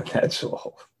Govardhan. That's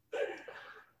all.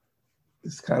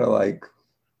 It's kind of like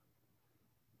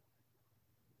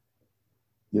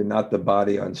you're not the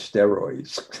body on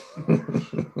steroids.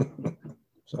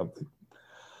 Something.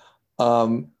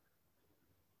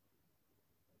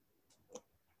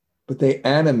 But they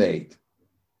animate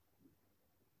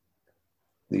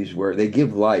these words. They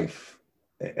give life.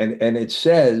 And it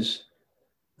says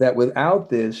that without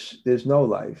this, there's no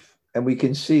life. And we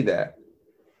can see that.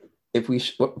 If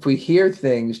we hear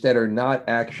things that are not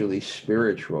actually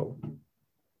spiritual,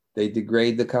 they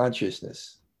degrade the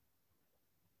consciousness.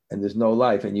 And there's no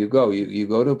life. And you go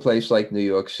to a place like New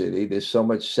York City, there's so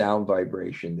much sound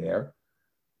vibration there.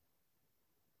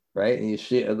 Right? And you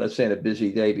see, let's say on a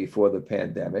busy day before the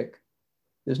pandemic,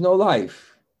 there's no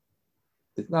life.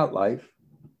 It's not life.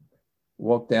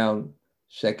 Walk down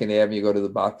Second Avenue, go to the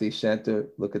Bhakti Center,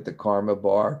 look at the Karma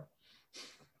Bar.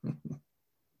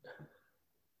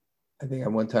 I think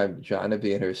at one time,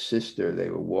 Jahnavi and her sister, they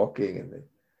were walking and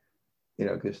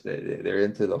because they're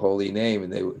into the holy name,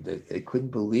 and they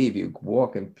couldn't believe you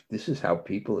walk and this is how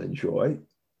people enjoy.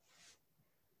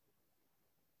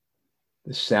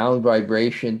 The sound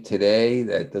vibration today,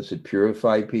 does it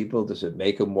purify people? Does it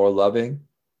make them more loving?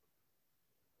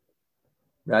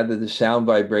 Rather, the sound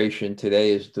vibration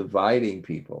today is dividing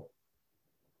people.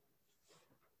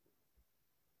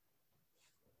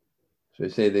 So I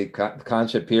say the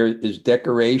concept here is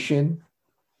decoration.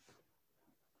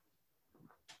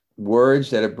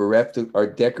 Words that are bereft are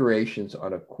decorations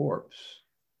on a corpse.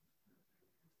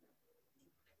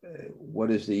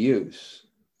 What is the use?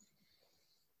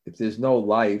 If there's no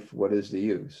life, what is the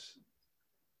use?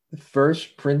 The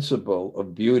first principle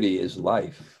of beauty is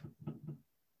life.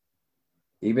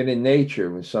 Even in nature,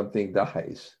 when something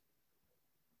dies,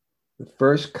 the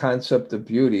first concept of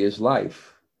beauty is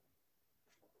life.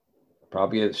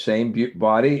 Probably the same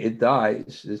body, it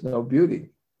dies. There's no beauty.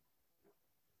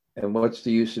 And what's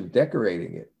the use of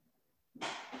decorating it?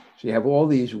 So you have all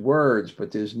these words,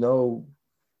 but there's no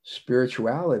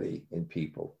spirituality in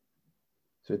people.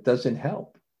 So it doesn't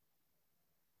help.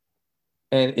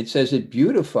 And it says it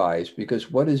beautifies,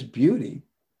 because what is beauty?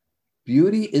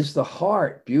 Beauty is the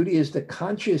heart. Beauty is the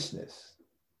consciousness.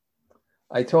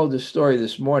 I told this story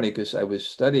this morning because I was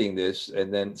studying this,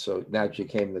 and then so now she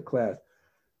came to class.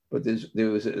 But there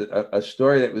was a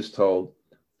story that was told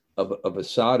of a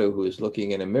sadhu who was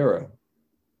looking in a mirror.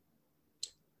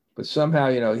 But somehow,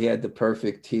 he had the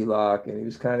perfect tilak, and he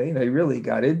was kind of, he really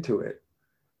got into it.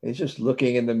 He's just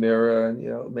looking in the mirror,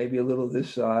 and maybe a little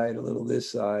this side, a little this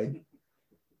side.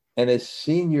 And a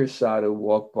senior sadhu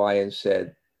walked by and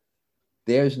said,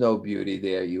 "There's no beauty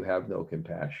there. You have no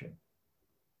compassion."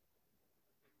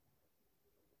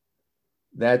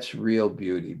 That's real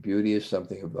beauty. Beauty is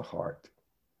something of the heart.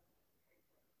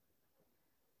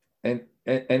 And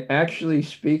actually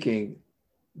speaking,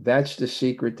 that's the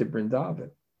secret to Vrindavan.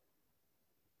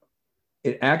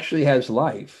 It actually has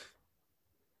life.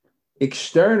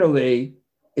 Externally,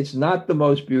 it's not the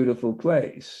most beautiful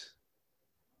place.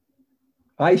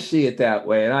 I see it that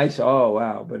way, and I say, oh,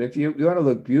 wow. But if you want to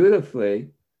look beautifully,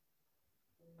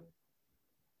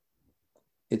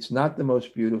 it's not the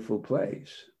most beautiful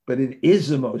place, but it is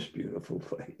the most beautiful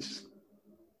place.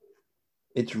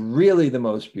 It's really the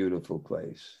most beautiful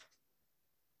place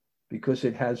because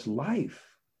it has life.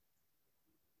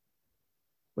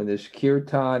 When there's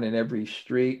kirtan in every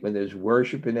street, when there's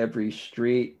worship in every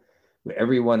street, where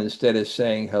everyone, instead of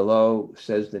saying hello,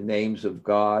 says the names of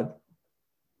God,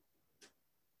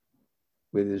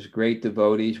 where there's great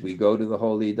devotees, we go to the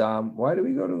Holy Dham. Why do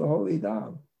we go to the Holy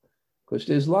Dham? Because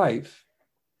there's life.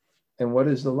 And what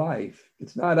is the life?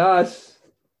 It's not us.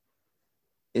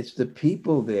 It's the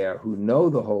people there who know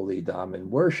the Holy Dham and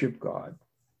worship God.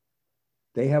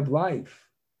 They have life.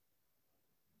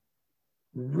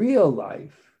 Real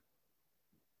life.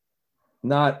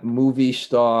 Not movie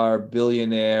star,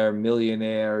 billionaire,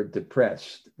 millionaire,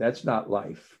 depressed. That's not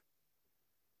life.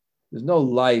 There's no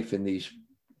life in these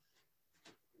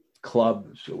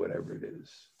clubs or whatever it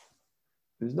is.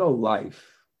 There's no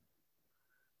life.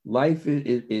 Life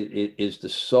is the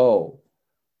soul.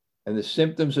 And the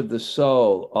symptoms of the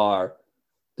soul are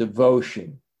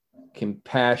devotion,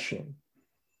 compassion,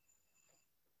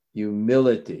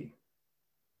 humility,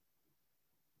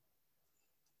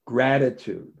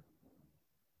 gratitude.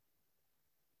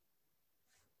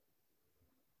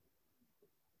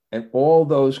 And all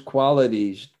those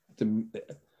qualities,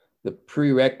 the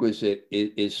prerequisite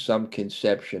is some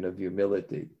conception of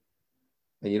humility.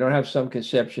 And you don't have some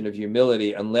conception of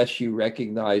humility unless you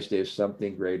recognize there's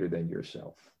something greater than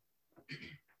yourself.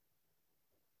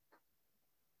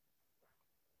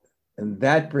 And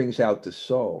that brings out the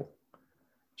soul.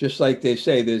 Just like they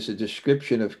say, there's a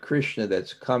description of Krishna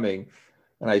that's coming.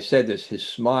 And I said this, his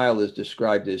smile is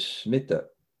described as smita.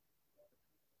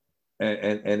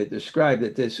 And it described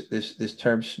that this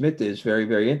term smita is very,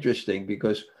 very interesting,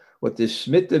 because what this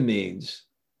smita means,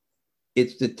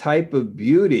 it's the type of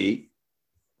beauty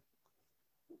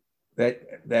that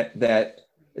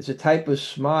it's a type of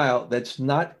smile that's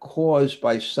not caused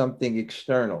by something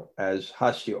external, as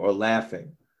hasya or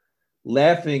laughing.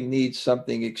 Laughing needs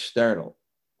something external.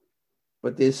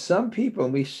 But there's some people,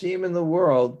 and we see them in the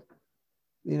world,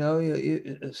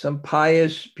 some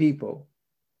pious people,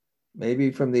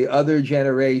 maybe from the other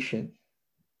generation,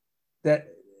 that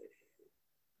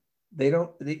you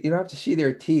don't have to see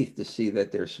their teeth to see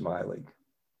that they're smiling.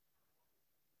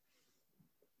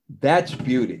 That's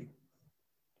beauty,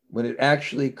 when it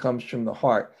actually comes from the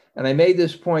heart. And I made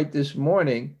this point this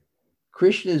morning.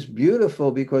 Krishna is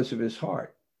beautiful because of his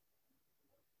heart.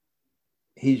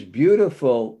 He's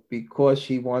beautiful because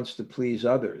he wants to please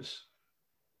others.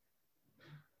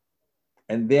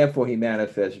 And therefore he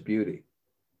manifests beauty.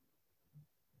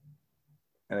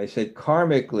 And I said,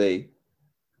 karmically,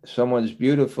 someone's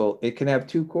beautiful. It can have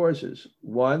two causes.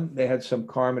 One, they had some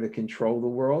karma to control the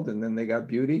world, and then they got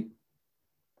beauty.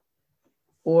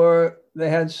 Or they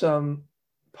had some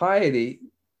piety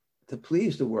to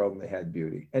please the world, and they had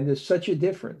beauty. And there's such a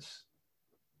difference.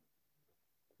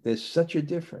 There's such a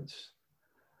difference.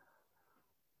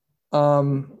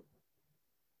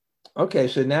 Okay,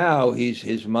 so now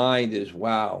his mind is,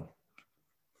 wow,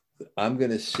 I'm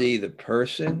going to see the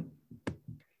person.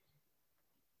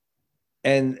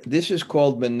 And this is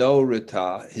called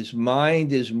Manorata. His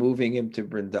mind is moving him to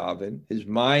Vrindavan. His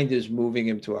mind is moving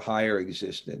him to a higher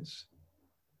existence,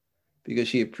 because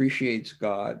he appreciates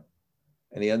God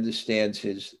and he understands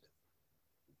his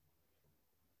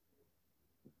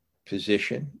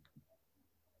position.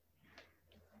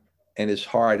 And his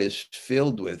heart is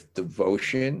filled with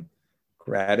devotion,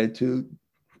 gratitude.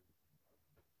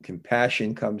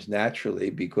 Compassion comes naturally,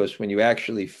 because when you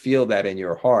actually feel that in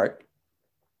your heart,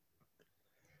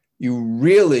 you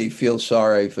really feel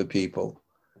sorry for people,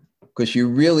 because you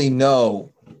really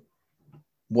know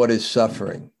what is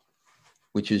suffering,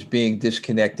 which is being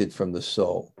disconnected from the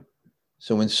soul.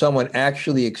 So when someone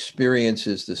actually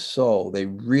experiences the soul, they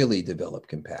really develop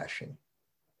compassion.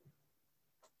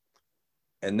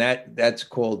 And that's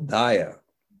called daya.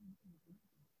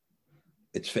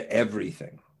 It's for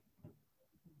everything.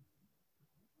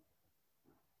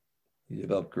 You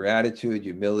develop gratitude,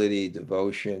 humility,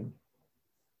 devotion,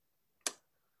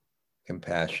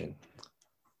 compassion.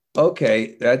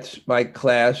 Okay, that's my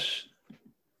class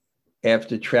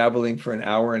after traveling for an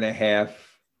hour and a half,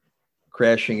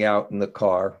 crashing out in the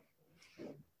car,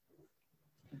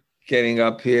 getting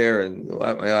up here and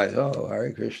my eyes, oh,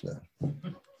 Hare Krishna.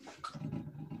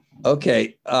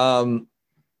 Okay.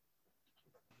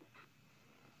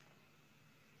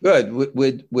 Good.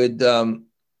 With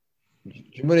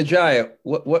Jamunajaya,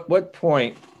 what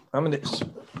point? I'm going to,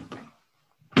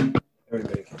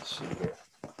 everybody can see here.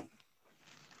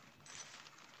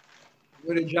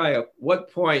 Jamunajaya,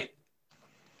 what point?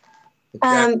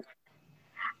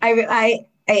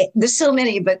 There's so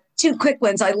many, but two quick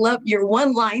ones. I love your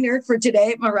one-liner for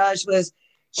today, Maharaj, was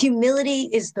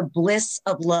humility is the bliss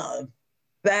of love.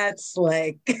 That's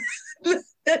like,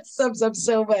 that sums up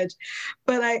so much.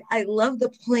 But I love the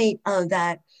point of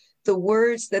that, the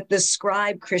words that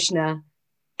describe Krishna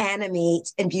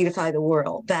animate and beautify the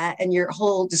world, that, and your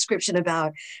whole description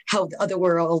about how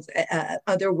the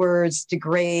other words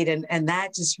degrade. And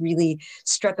that just really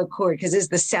struck a chord, because it's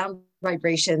the sound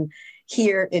vibration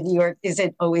here in New York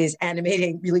isn't always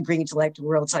animating, really bringing to life the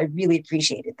world. So I really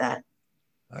appreciated that.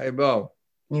 Hi, Bo.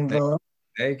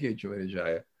 Thank you,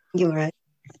 Jamunajaya. You're right.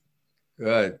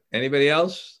 Good. Anybody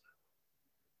else?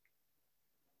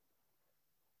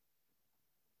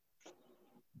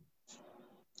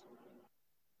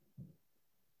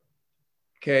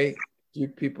 Okay. You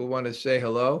people want to say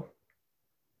hello?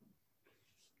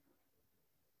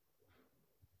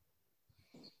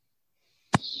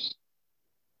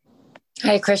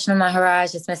 Hi, Krishna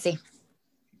Maharaj. It's Missy.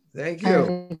 Thank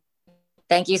you.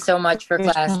 Thank you so much for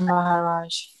Krishna class.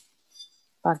 Maharaj.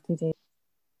 Bhakti Devi.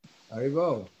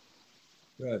 Haribo.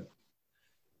 Good.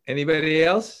 Anybody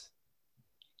else?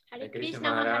 Hare Krishna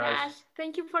Maharaj.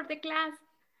 Thank you for the class.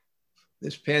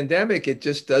 This pandemic, it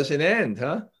just doesn't end,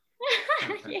 huh?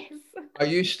 Yes. Are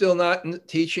you still not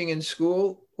teaching in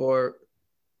school, or?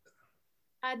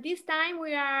 At this time,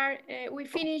 we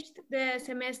finished the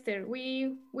semester.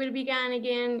 We will begin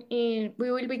again in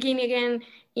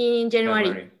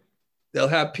January. They'll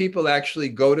have people actually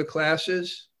go to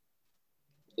classes?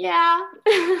 Yeah.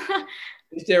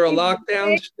 Is there a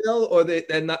lockdown still, or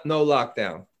they're not, no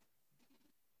lockdown?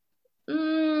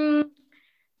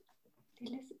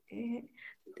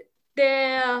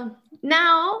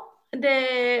 Now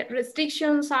the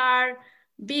restrictions are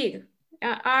big.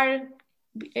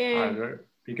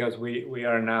 Because we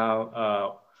are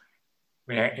now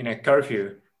in a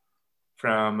curfew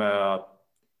from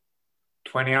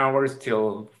 20 hours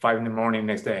till 5 in the morning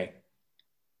next day.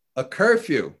 A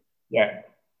curfew? Yeah.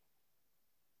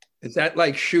 Is that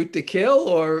like shoot to kill,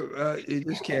 or you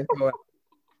just can't go out?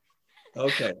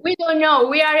 Okay. We don't know.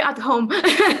 We are at home.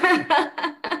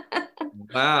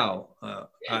 Wow.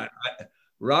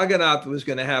 Raghunath was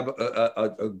going to have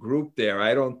a group there.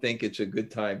 I don't think it's a good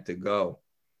time to go.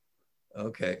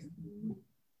 Okay.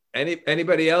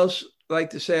 Anybody else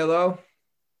like to say hello?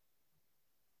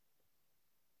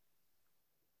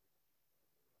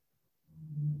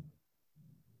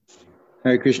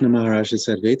 Hare Krishna Maharaj, it's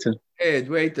Advaita. Hey,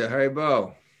 Advaita,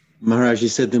 Haribo. Maharaj, you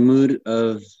said the mood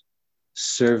of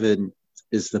servant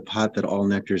is the pot that all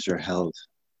nectars are held.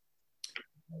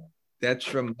 That's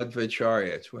from Madhvacharya.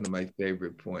 It's one of my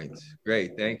favorite points.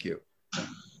 Great, thank you.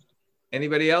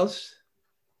 Anybody else?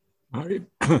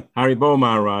 Haribo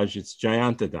Maharaj, it's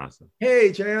Jayanta Dasa.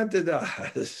 Hey, Jayanta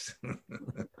Das.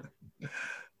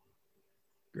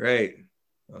 Great.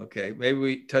 Okay, maybe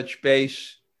we touch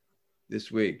base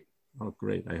this week. Oh,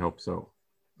 great. I hope so.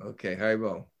 Okay,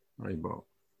 Haribo. Haribo.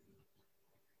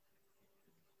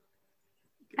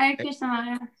 Hare Krishna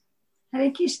Maharaj.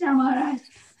 Hare Krishna Maharaj.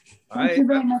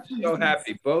 I'm so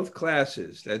happy. Both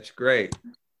classes. That's great.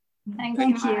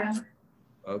 Thank you.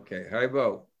 Okay,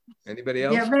 Haribo. Anybody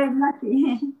else? You're very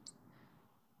lucky.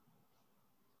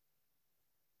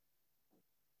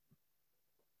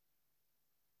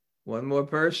 One more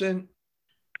person?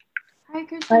 Hare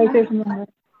Krishna. Hare Krishna.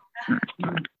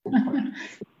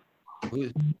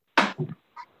 Who's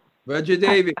Raja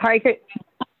Devi? Okay,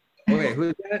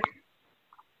 who's that?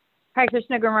 Hare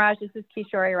Krishna Guru Maharaj, this is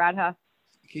Kishori Radha.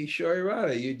 Kishori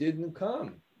Radha, you didn't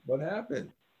come. What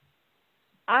happened?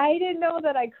 I didn't know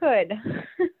that I could.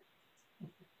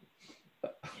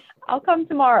 I'll come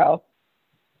tomorrow.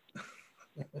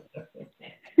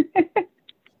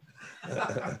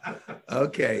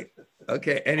 Okay.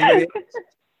 Anybody else?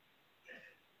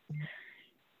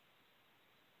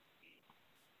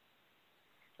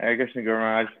 Hare Krishna Guru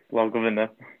Maharaj, love Govinda.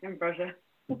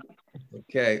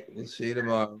 Okay, we'll see you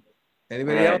tomorrow.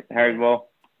 Anybody else? Harry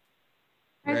Ball.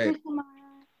 Hare Krishna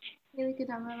Maharaj, Haley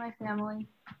Kadamba, my family.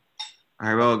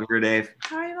 Haribo, Guru Dave.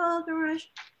 Haribo, Guru Maharaj.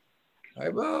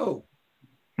 Haribo.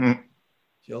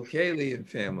 Jill Kaylee and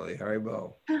family.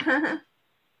 Haribo.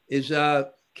 Is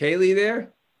Kaylee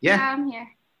there? Yeah, I'm here.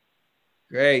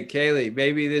 Great, Kaylee.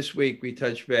 Maybe this week we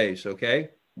touch base,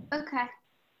 okay? Okay.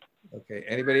 Okay,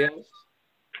 anybody else?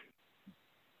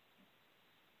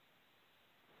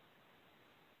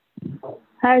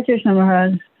 Hare Krishna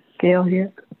Maharaj, Gail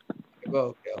here.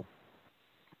 Haribo, Gail.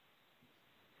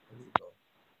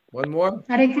 One more?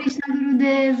 Hare Krishna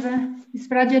Gurudeva, it's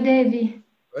Raja Devi.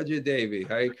 Raja Devi,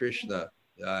 Hare Krishna.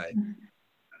 Hi.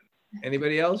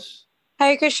 Anybody else?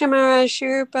 Hare Krishna Maharaj, Shri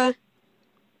Rupa.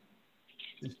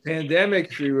 This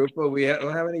pandemic, Shri Rupa, we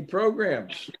don't have any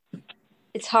programs.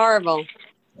 It's horrible.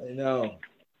 I know.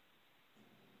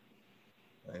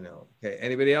 Okay,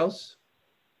 anybody else?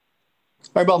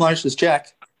 Haribo Maharaj, this is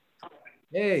Jack.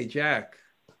 Hey, Jack.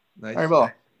 Nice.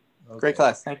 Haribo. Okay. Great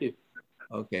class. Thank you.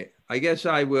 Okay, I guess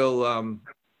I will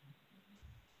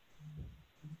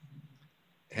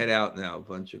head out now.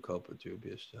 Bunch of Kopa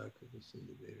Jubia stock.